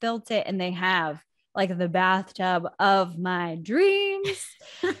just built it, and they have like the bathtub of my dreams.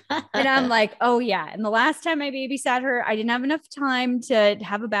 And I'm like, oh yeah. And the last time I babysat her, I didn't have enough time to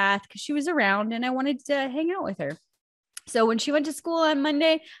have a bath because she was around and I wanted to hang out with her. So when she went to school on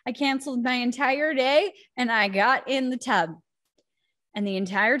Monday, I canceled my entire day and I got in the tub. And the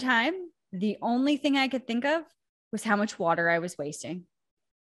entire time, the only thing I could think of was how much water I was wasting,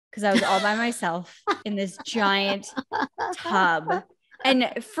 because I was all by myself in this giant tub.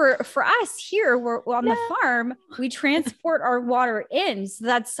 And for us here, we're on the farm, we transport our water in. So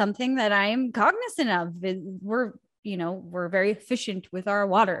that's something that I'm cognizant of. We're very efficient with our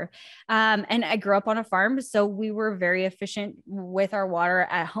water. And I grew up on a farm, so we were very efficient with our water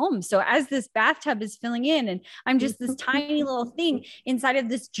at home. So as this bathtub is filling in and I'm just this tiny little thing inside of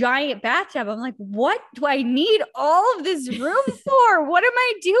this giant bathtub, I'm like, what do I need all of this room for? What am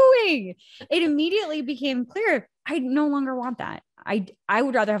I doing? It immediately became clear, I no longer want that. I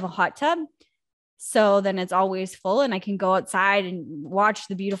would rather have a hot tub. So then it's always full and I can go outside and watch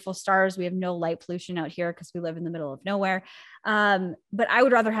the beautiful stars. We have no light pollution out here because we live in the middle of nowhere. But I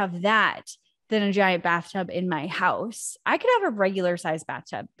would rather have that than a giant bathtub in my house. I could have a regular size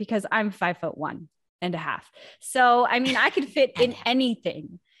bathtub because I'm 5'1.5". So, I mean, I could fit in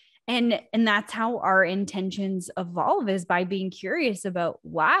anything. And that's how our intentions evolve, is by being curious about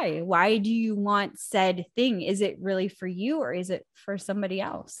why do you want said thing? Is it really for you or is it for somebody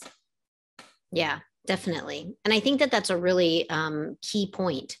else? Yeah, definitely. And I think that that's a really key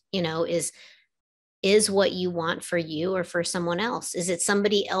point, is what you want for you or for someone else? Is it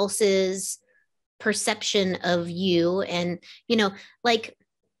somebody else's perception of you? And, like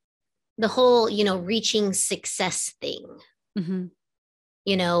the whole, reaching success thing. Mm-hmm.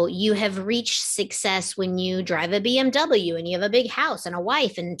 You have reached success when you drive a BMW and you have a big house and a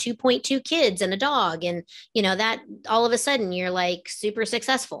wife and 2.2 kids and a dog. And, that all of a sudden you're like super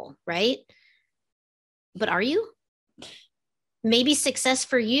successful, right? But are you? Maybe success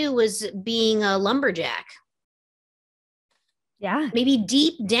for you was being a lumberjack. Yeah. Maybe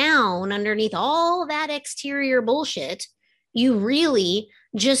deep down underneath all that exterior bullshit, you really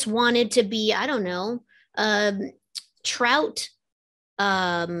just wanted to be, I don't know, a trout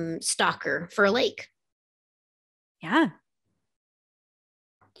stalker for a lake. Yeah.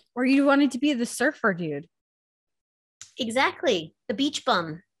 Or you wanted to be the surfer dude. Exactly. The beach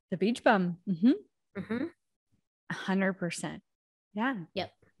bum. The beach bum. Mm-hmm. Mm-hmm. 100%. Yeah.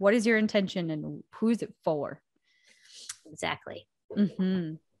 Yep. What is your intention and who's it for? Exactly.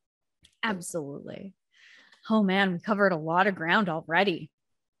 Mm-hmm. Absolutely. Oh man, we covered a lot of ground already.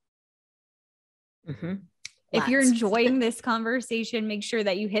 Mm-hmm. If you're enjoying this conversation, make sure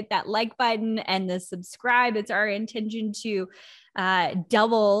that you hit that like button and the subscribe. It's our intention to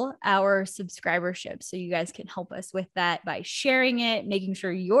double our subscribership. So you guys can help us with that by sharing it, making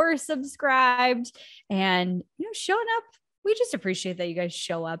sure you're subscribed, and showing up. We just appreciate that you guys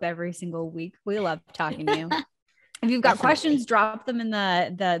show up every single week. We love talking to you. If you've got questions, drop them in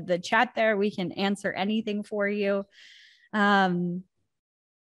the chat there. We can answer anything for you.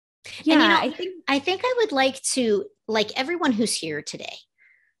 Yeah, I think I would like to, like everyone who's here today,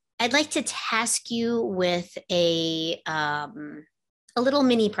 I'd like to task you with a little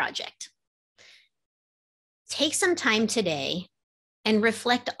mini project. Take some time today and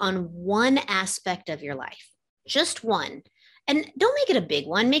reflect on one aspect of your life, just one. And don't make it a big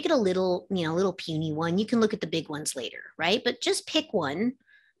one, make it a little puny one. You can look at the big ones later, right? But just pick one,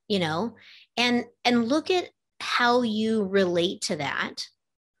 and look at how you relate to that.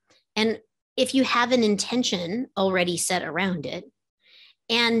 And if you have an intention already set around it,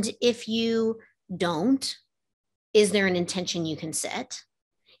 and if you don't, is there an intention you can set?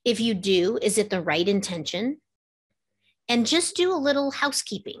 If you do, is it the right intention? And just do a little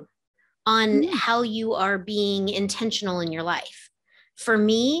housekeeping on how you are being intentional in your life. For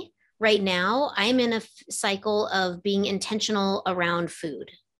me, right now, I'm in a cycle of being intentional around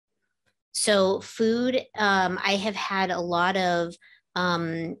food. So food, I have had a lot of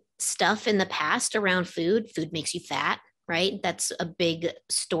stuff in the past around food. Food makes you fat, right? That's a big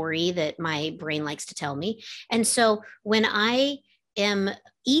story that my brain likes to tell me. And so when I am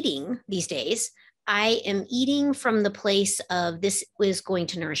eating these days, I am eating from the place of this is going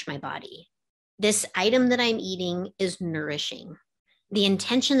to nourish my body. This item that I'm eating is nourishing. The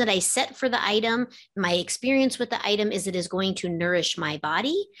intention that I set for the item, my experience with the item is it is going to nourish my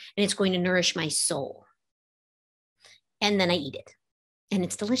body and it's going to nourish my soul. And then I eat it. And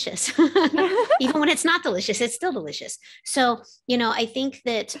it's delicious. Even when it's not delicious, it's still delicious. So, I think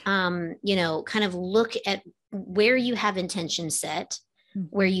that, kind of look at where you have intention set,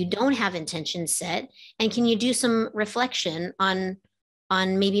 where you don't have intention set, and can you do some reflection on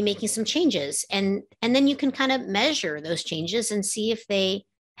maybe making some changes, and then you can kind of measure those changes and see if they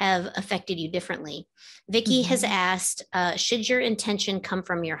have affected you differently. Vicky has asked, should your intention come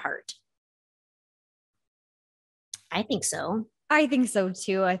from your heart? I think so. I think so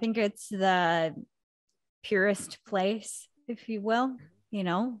too. I think it's the purest place, if you will,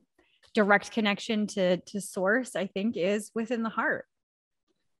 direct connection to source, I think, is within the heart.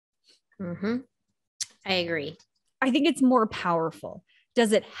 Mm-hmm. I agree. I think it's more powerful.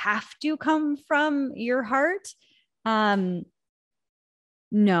 Does it have to come from your heart? No,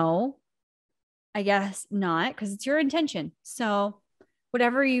 I guess not, because it's your intention. So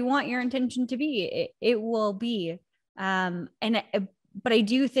whatever you want your intention to be, it will be. But I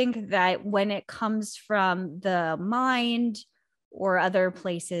do think that when it comes from the mind or other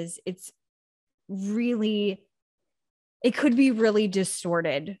places, it could be really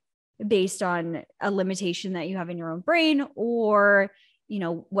distorted based on a limitation that you have in your own brain, or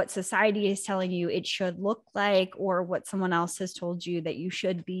what society is telling you it should look like, or what someone else has told you that you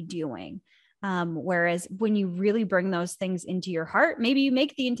should be doing. Whereas when you really bring those things into your heart, maybe you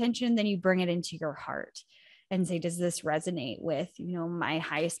make the intention, then you bring it into your heart and say, does this resonate with, my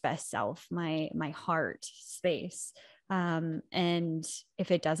highest best self, my heart space? And if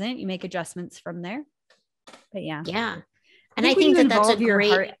it doesn't, you make adjustments from there. But yeah. And I think that that's a your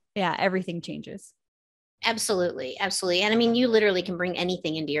great heart, everything changes. Absolutely. Absolutely. And I mean, you literally can bring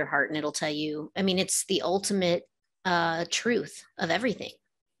anything into your heart and it'll tell you, I mean, it's the ultimate truth of everything.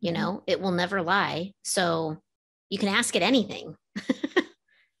 It will never lie. So you can ask it anything.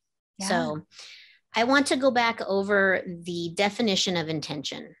 So I want to go back over the definition of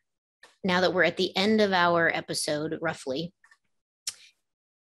intention. Now that we're at the end of our episode, roughly,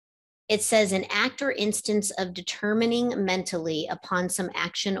 it says an act or instance of determining mentally upon some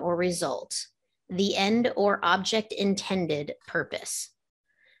action or result, the end or object intended purpose.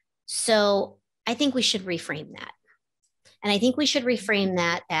 So I think we should reframe that. And I think we should reframe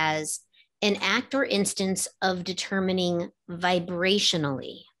that as an act or instance of determining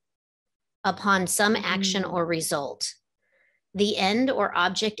vibrationally upon some action or result, the end or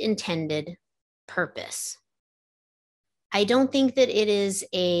object intended purpose. I don't think that it is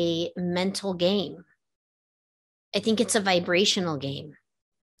a mental game. I think it's a vibrational game.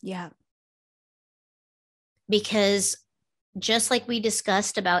 Yeah. Because just like we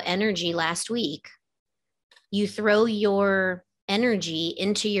discussed about energy last week, you throw your energy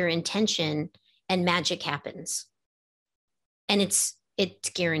into your intention and magic happens. And it's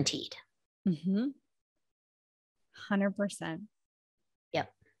guaranteed. 100%.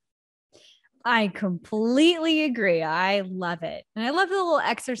 Yep. I completely agree. I love it. And I love the little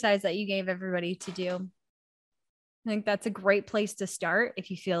exercise that you gave everybody to do. I think that's a great place to start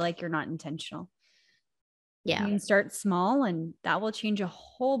if you feel like you're not intentional. Yeah. You can start small and that will change a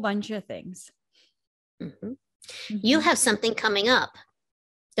whole bunch of things. You have something coming up,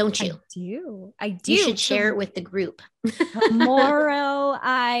 don't you? I do. You should share it with the group. Tomorrow,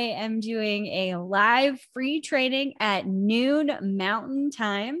 I am doing a live free training at noon Mountain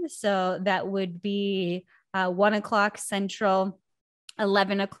Time. So that would be 1 o'clock Central,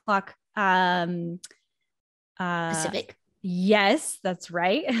 11 o'clock Pacific. Yes, that's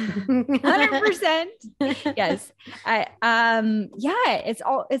right. 100%. Yes.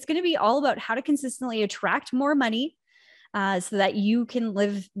 It's going to be all about how to consistently attract more money, so that you can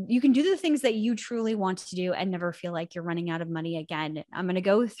do the things that you truly want to do and never feel like you're running out of money again. I'm going to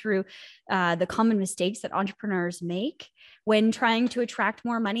go through the common mistakes that entrepreneurs make when trying to attract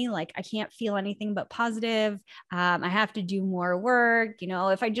more money. Like, I can't feel anything but positive. I have to do more work.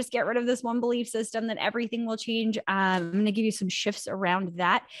 If I just get rid of this one belief system, then everything will change. I'm going to give you some shifts around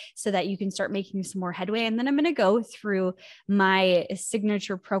that so that you can start making some more headway. And then I'm going to go through my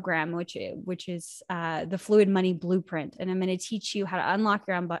signature program, which is the Fluid Money Blueprint. And I'm going to teach you how to unlock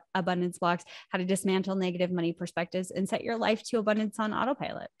your abundance blocks, how to dismantle negative money perspectives, and set your life to abundance on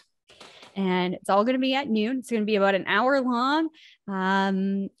autopilot. And it's all going to be at noon. It's going to be about an hour long.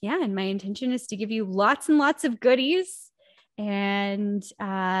 And my intention is to give you lots and lots of goodies and,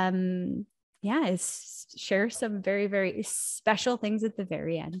 share some very, very special things at the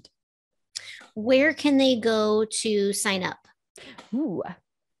very end. Where can they go to sign up? Ooh,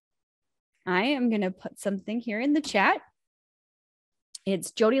 I am going to put something here in the chat.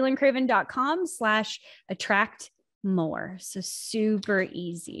 It's JodieLynnCraven.com/attract more. So super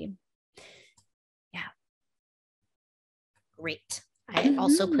easy. Yeah. Great. I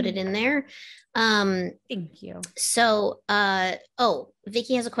also put it in there. Thank you. So,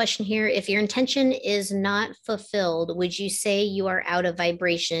 Vicky has a question here. If your intention is not fulfilled, would you say you are out of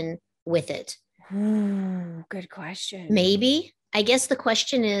vibration with it? Ooh, good question. Maybe. I guess the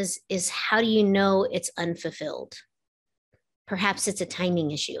question is how do you know it's unfulfilled? Perhaps it's a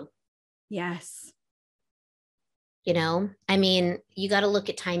timing issue. Yes. I mean, you got to look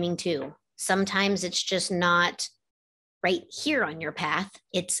at timing too. Sometimes it's just not right here on your path.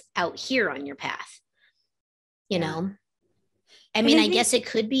 It's out here on your path. I mean, I guess it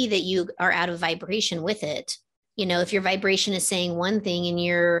could be that you are out of vibration with it. If your vibration is saying one thing and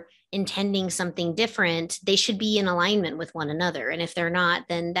you're intending something different, they should be in alignment with one another. And if they're not,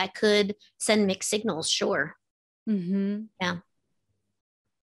 then that could send mixed signals. Sure. Mm-hmm. Yeah.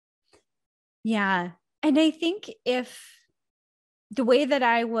 Yeah. And I think if the way that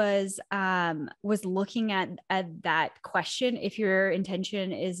I was looking at that question, if your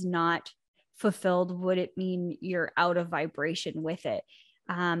intention is not fulfilled, would it mean you're out of vibration with it?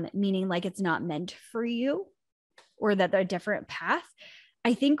 Meaning like it's not meant for you, or that they're a different path.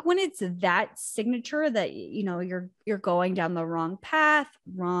 I think when it's that signature that, you know, you're going down the wrong path,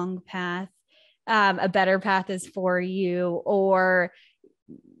 a better path is for you, or,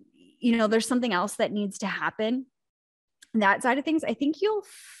 you know, there's something else that needs to happen, that side of things, I think you'll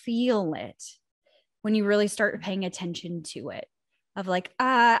feel it when you really start paying attention to it, of like,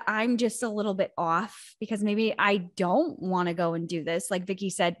 I'm just a little bit off because maybe I don't want to go and do this. Like Vicky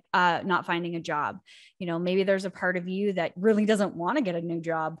said, not finding a job, you know, maybe there's a part of you that really doesn't want to get a new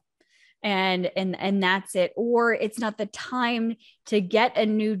job, and that's it. Or it's not the time to get a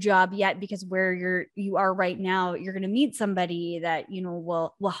new job yet, because where you are right now, you're going to meet somebody that, you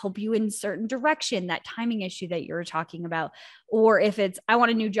know, will help you in certain direction, that timing issue that you're talking about. Or if it's, I want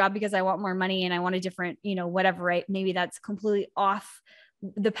a new job because I want more money and I want a different, you know, whatever, right? Maybe that's completely off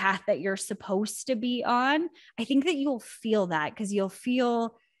the path that you're supposed to be on. I think that you'll feel that, because you'll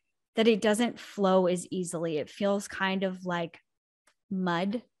feel that it doesn't flow as easily. It feels kind of like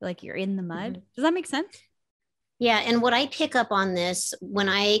mud, like you're in the mud. Mm-hmm. Does that make sense? Yeah. And what I pick up on this, when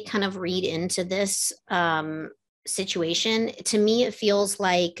I kind of read into this situation, to me, it feels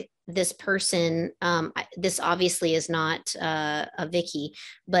like this person, this obviously is not a Vicky,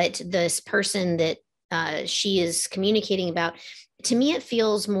 but this person that she is communicating about, to me, it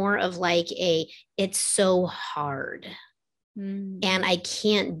feels more of like it's so hard and I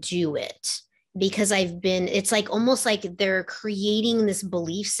can't do it. Because it's like almost like they're creating this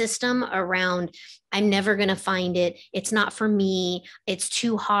belief system around, I'm never going to find it. It's not for me. It's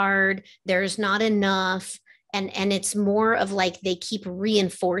too hard. There's not enough. And it's more of like they keep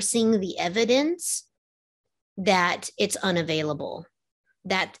reinforcing the evidence that it's unavailable.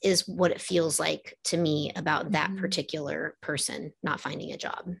 That is what it feels like to me about that particular person not finding a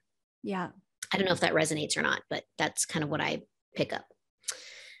job. Yeah. I don't know if that resonates or not, but that's kind of what I pick up.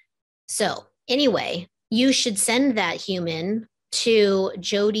 So anyway, you should send that human to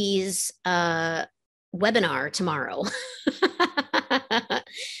Jodie's webinar tomorrow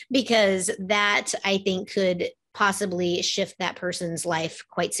because that, I think, could possibly shift that person's life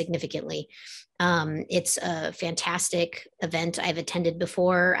quite significantly. It's a fantastic event I've attended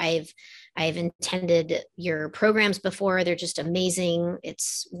before. I've attended your programs before. They're just amazing.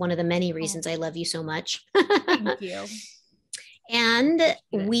 It's one of the many reasons I love you so much. Thank you. And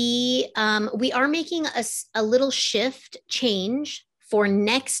we are making a little change for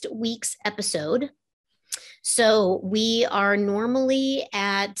next week's episode. So we are normally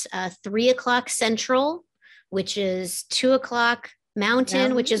at 3:00 Central, which is 2:00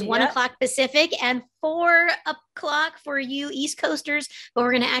 Mountain, which is 1:00 Pacific, and 4:00 for you East Coasters. But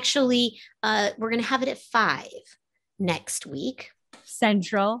we're going to actually we're going to have it at 5 next week.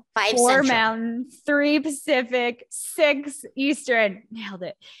 Central, 5 4 Central. Mountain, 3 Pacific, 6 Eastern. Nailed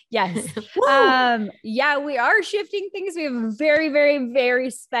it. Yes. Yeah, we are shifting things. We have a very, very,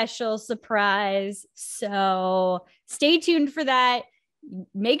 very special surprise. So stay tuned for that.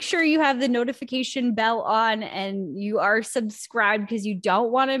 Make sure you have the notification bell on and you are subscribed, because you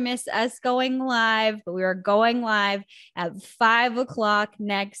don't want to miss us going live. But we are going live at 5:00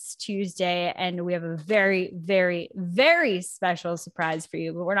 next Tuesday, and we have a very, very, very special surprise for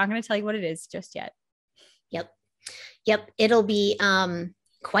you, but we're not going to tell you what it is just yet. Yep. It'll be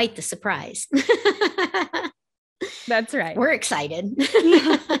quite the surprise. That's right. We're excited.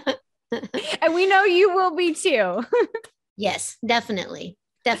 And we know you will be too. Yes, definitely.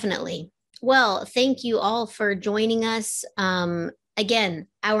 Definitely. Well, thank you all for joining us. Again,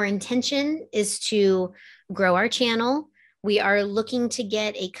 our intention is to grow our channel. We are looking to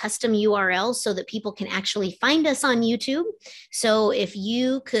get a custom URL so that people can actually find us on YouTube. So if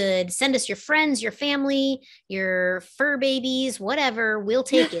you could send us your friends, your family, your fur babies, whatever, we'll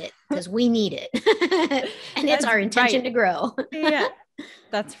take it because we need it. And it's our intention to grow. Yeah,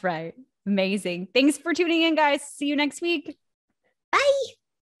 that's right. Amazing. Thanks for tuning in, guys. See you next week. Bye.